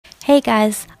Hey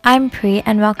guys, I'm Pri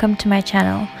and welcome to my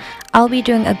channel. I'll be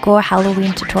doing a Gore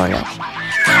Halloween tutorial.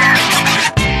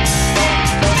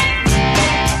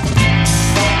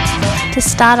 To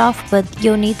start off with,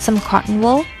 you'll need some cotton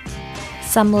wool,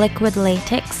 some liquid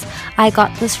latex. I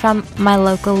got this from my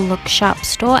local Look Sharp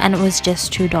store and it was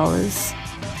just $2.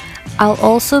 I'll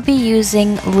also be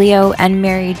using Leo and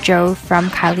Mary Jo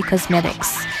from Kylie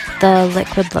Cosmetics, the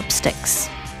liquid lipsticks.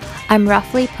 I'm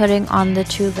roughly putting on the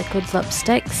two liquid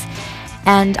lipsticks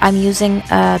and I'm using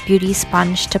a beauty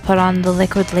sponge to put on the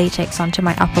liquid latex onto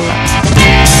my upper lip.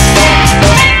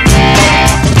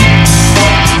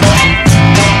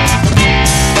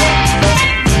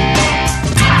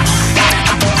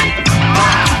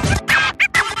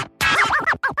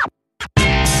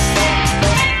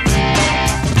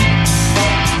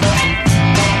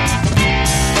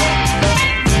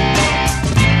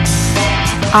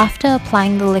 After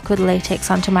applying the liquid latex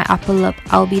onto my upper lip,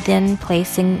 I'll be then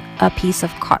placing a piece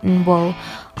of cotton wool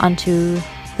onto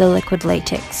the liquid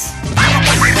latex.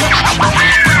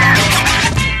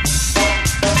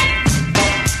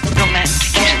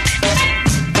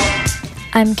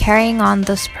 I'm carrying on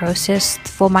this process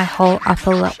for my whole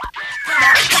upper lip.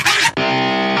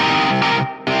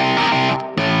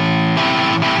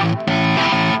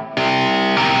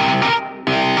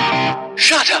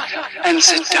 Shut up and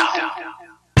sit down.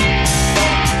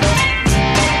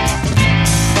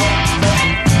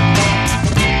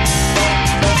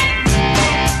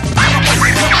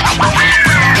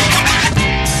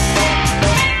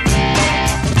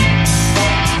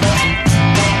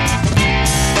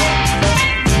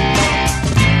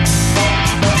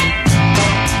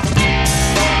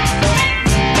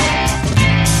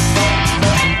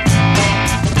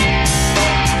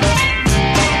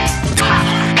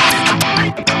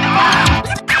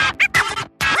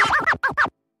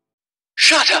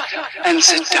 Shut up and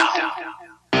sit down.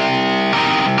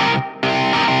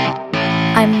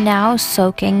 I'm now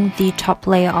soaking the top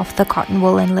layer of the cotton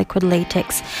wool in liquid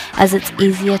latex as it's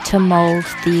easier to mold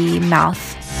the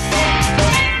mouth.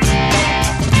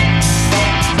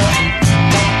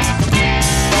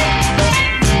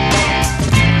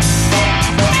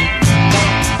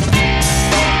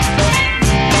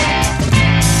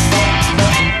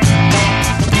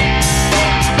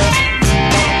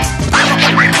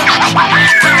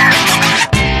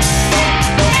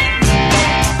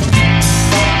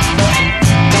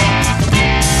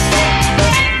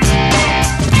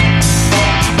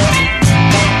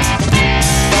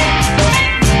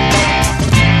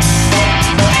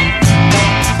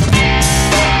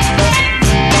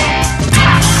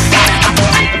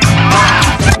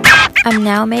 I'm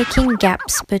now making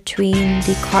gaps between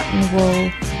the cotton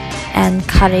wool and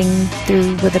cutting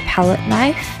through with a palette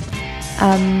knife.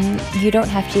 You don't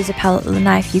have to use a palette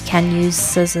knife, you can use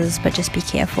scissors, but just be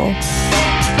careful.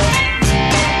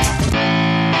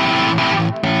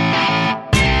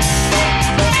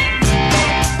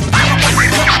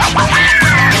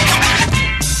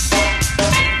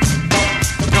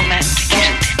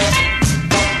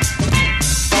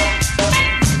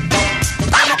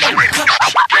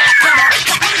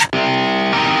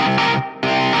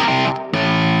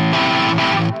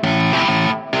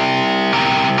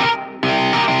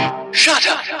 Shut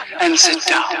up and sit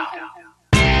down.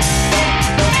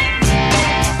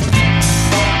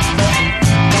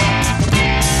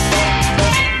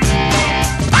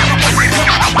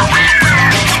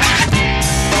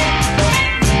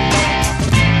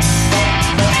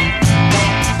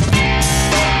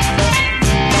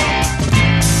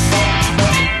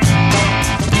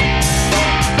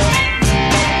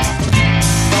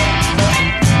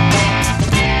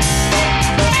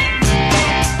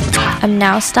 I'm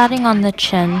now starting on the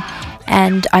chin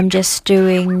and I'm just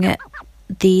doing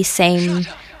the same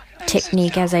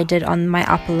technique as I did on my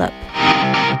upper lip.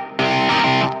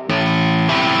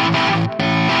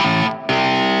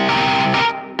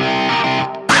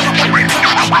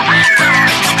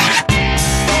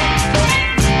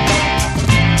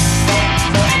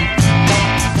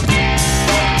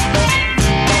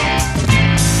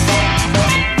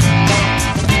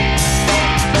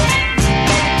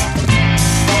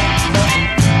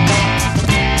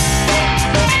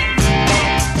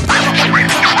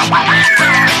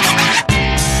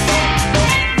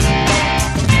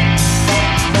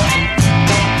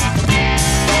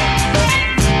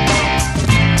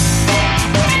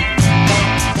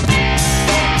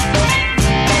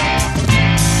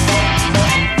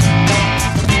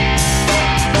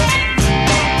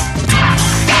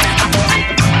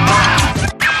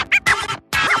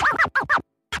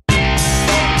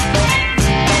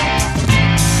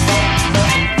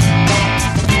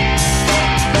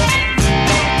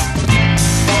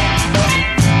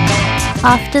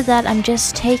 After that, I'm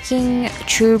just taking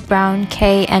True Brown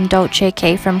K and Dolce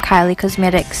K from Kylie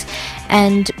Cosmetics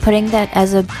and putting that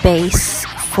as a base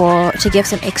to give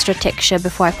some extra texture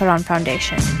before I put on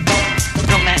foundation.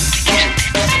 Romantic, isn't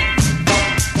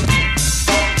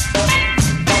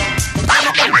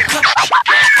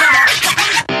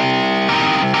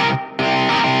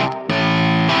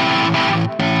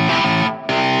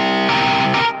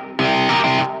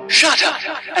it? Shut up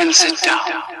and sit down.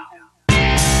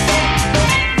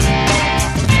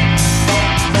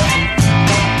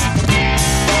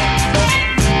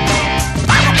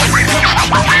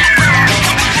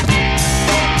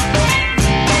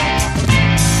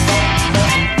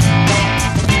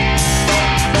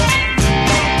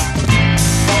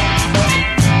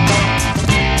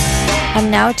 I'm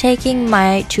now taking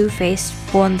my Too Faced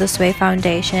Born This Way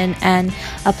foundation and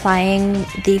applying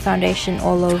the foundation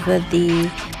all over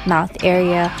the mouth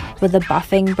area with a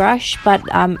buffing brush, but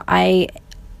I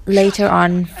later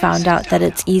on found out that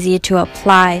it's easier to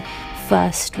apply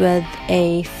first with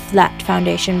a flat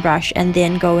foundation brush and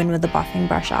then go in with a buffing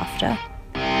brush after.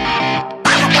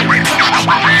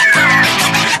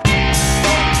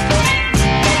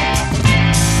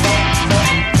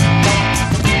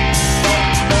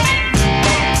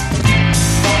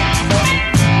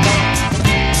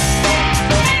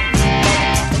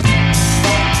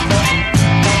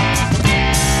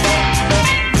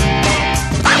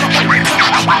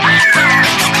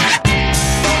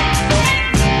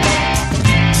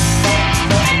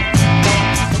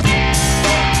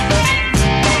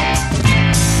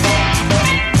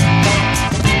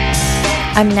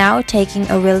 I'm now taking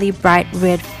a really bright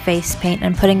red face paint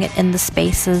and putting it in the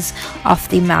spaces of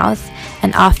the mouth,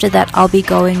 and after that I'll be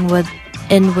going with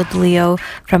Leo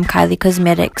from Kylie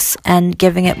Cosmetics and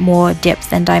giving it more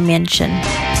depth and dimension.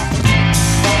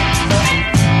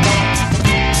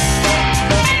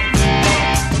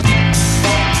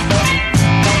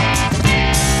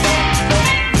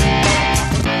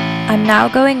 I'm now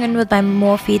going in with my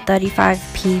Morphe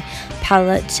 35p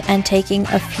palette and taking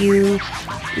a few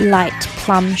light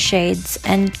plum shades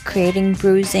and creating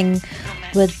bruising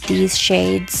with these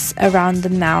shades around the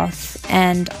mouth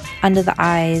and under the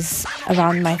eyes,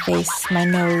 around my face, my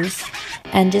nose,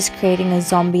 and just creating a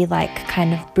zombie-like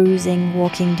kind of bruising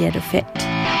Walking Dead effect.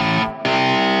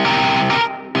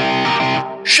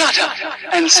 Shut up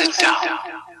and sit down.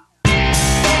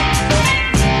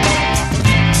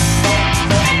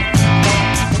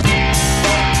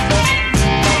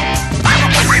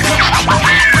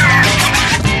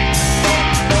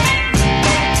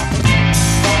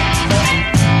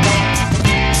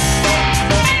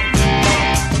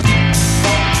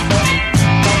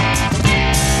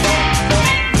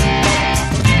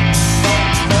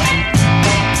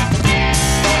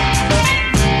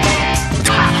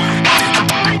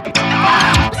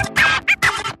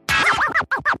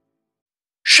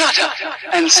 Shut up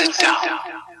and sit down.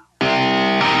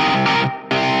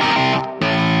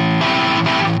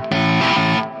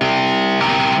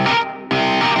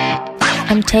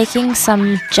 I'm taking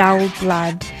some gel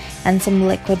blood and some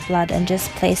liquid blood and just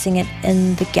placing it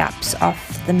in the gaps of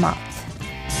the mouth.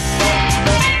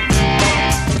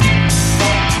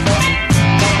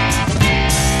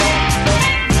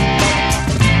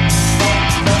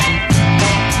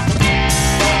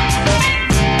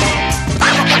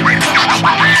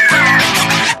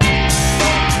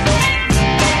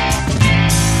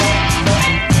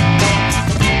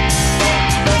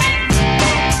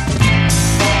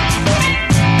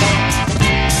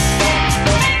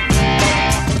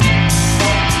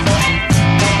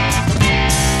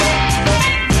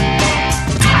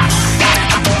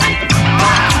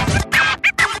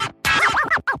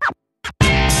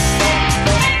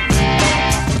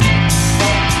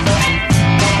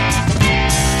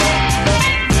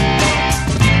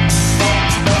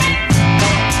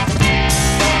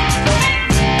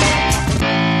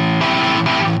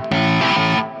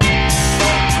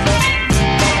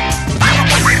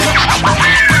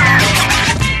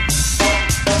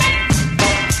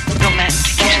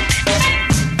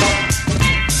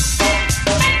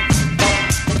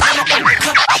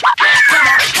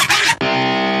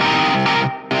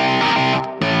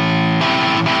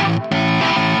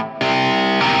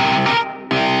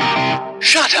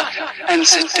 Shut up and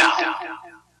sit down.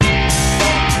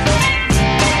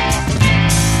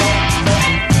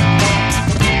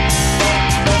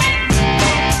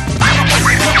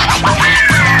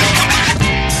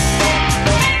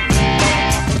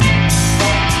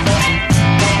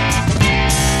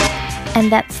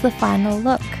 And that's the final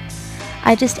look.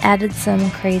 I just added some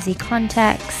crazy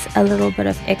contacts, a little bit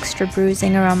of extra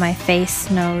bruising around my face,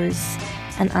 nose,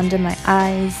 and under my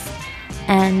eyes.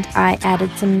 and I added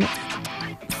some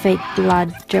fake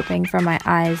blood dripping from my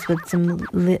eyes with some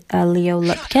Leo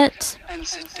lip kit.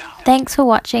 Thanks for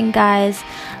watching, guys.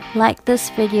 Like this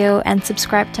video and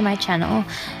subscribe to my channel.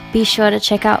 Be sure to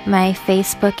check out my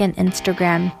Facebook and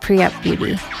Instagram, Pre-Up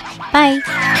Beauty.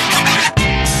 Bye!